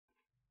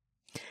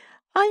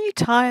Are you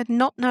tired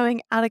not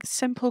knowing at a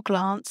simple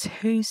glance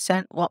who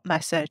sent what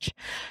message?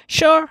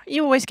 Sure,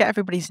 you always get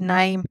everybody's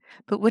name,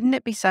 but wouldn't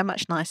it be so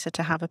much nicer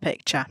to have a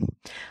picture?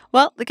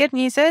 Well, the good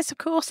news is, of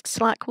course,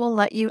 Slack will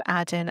let you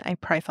add in a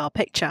profile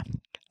picture.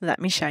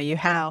 Let me show you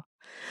how.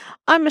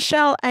 I'm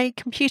Michelle, a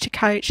computer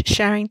coach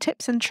sharing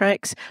tips and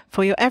tricks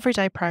for your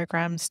everyday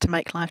programs to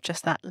make life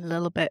just that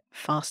little bit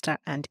faster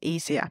and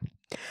easier.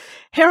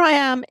 Here I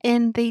am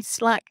in the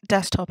Slack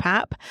desktop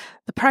app.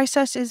 The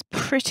process is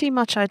pretty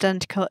much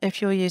identical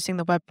if you're using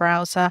the web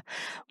browser.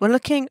 We're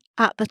looking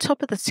at the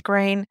top of the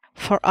screen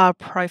for our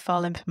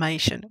profile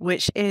information,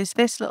 which is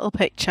this little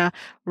picture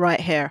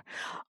right here.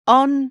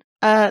 On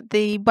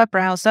the web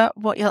browser,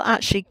 what you'll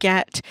actually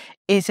get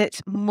is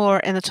it's more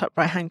in the top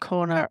right-hand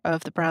corner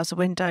of the browser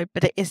window,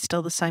 but it is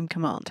still the same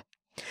command.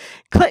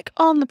 Click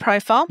on the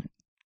profile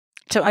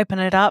to open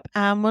it up,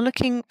 and we're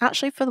looking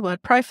actually for the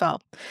word profile.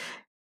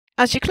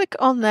 As you click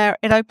on there,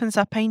 it opens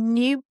up a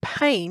new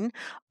pane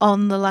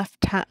on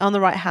the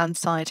right-hand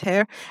side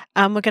here,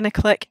 and we're going to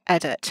click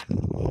Edit.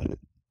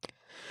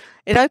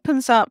 It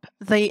opens up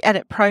the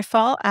Edit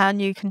profile,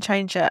 and you can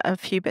change a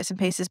few bits and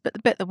pieces, but the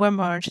bit that we're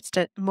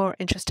more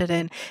interested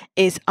in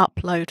is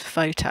Upload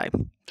Photo.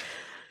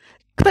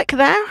 Click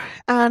there,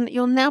 and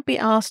you'll now be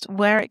asked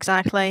which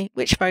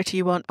photo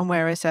you want and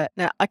where is it.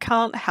 Now, I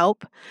can't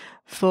help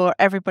for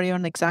everybody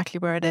on exactly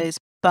where it is,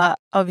 but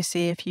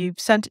obviously if you've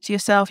sent it to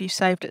yourself, you've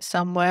saved it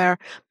somewhere,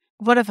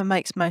 whatever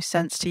makes most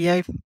sense to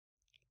you.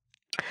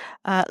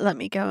 Let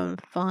me go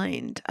and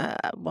find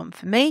one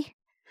for me.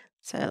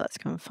 So let's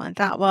go and find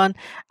that one.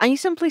 And you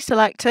simply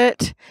select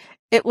it,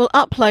 it will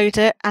upload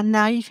it, and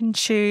now you can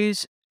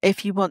choose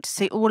if you want to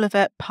see all of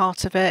it,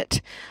 part of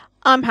it.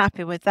 I'm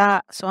happy with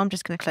that, so I'm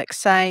just going to click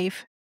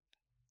Save.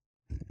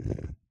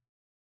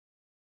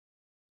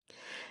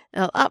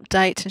 It'll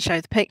update and show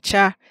the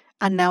picture,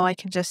 and now I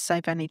can just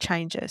save any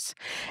changes.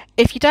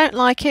 If you don't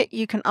like it,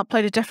 you can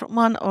upload a different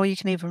one, or you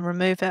can even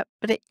remove it,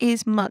 but it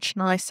is much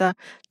nicer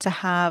to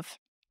have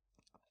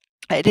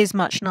a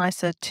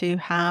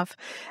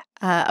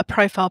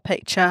profile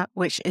picture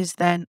which is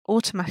then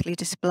automatically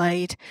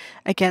displayed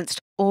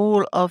against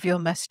all of your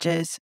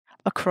messages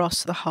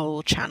across the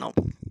whole channel.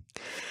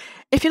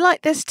 If you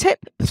like this tip,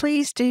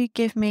 please do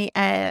give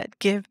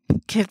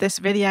this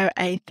video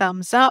a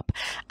thumbs up,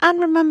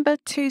 and remember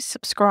to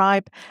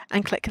subscribe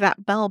and click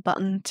that bell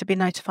button to be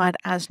notified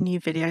as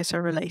new videos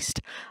are released.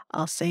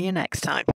 I'll see you next time.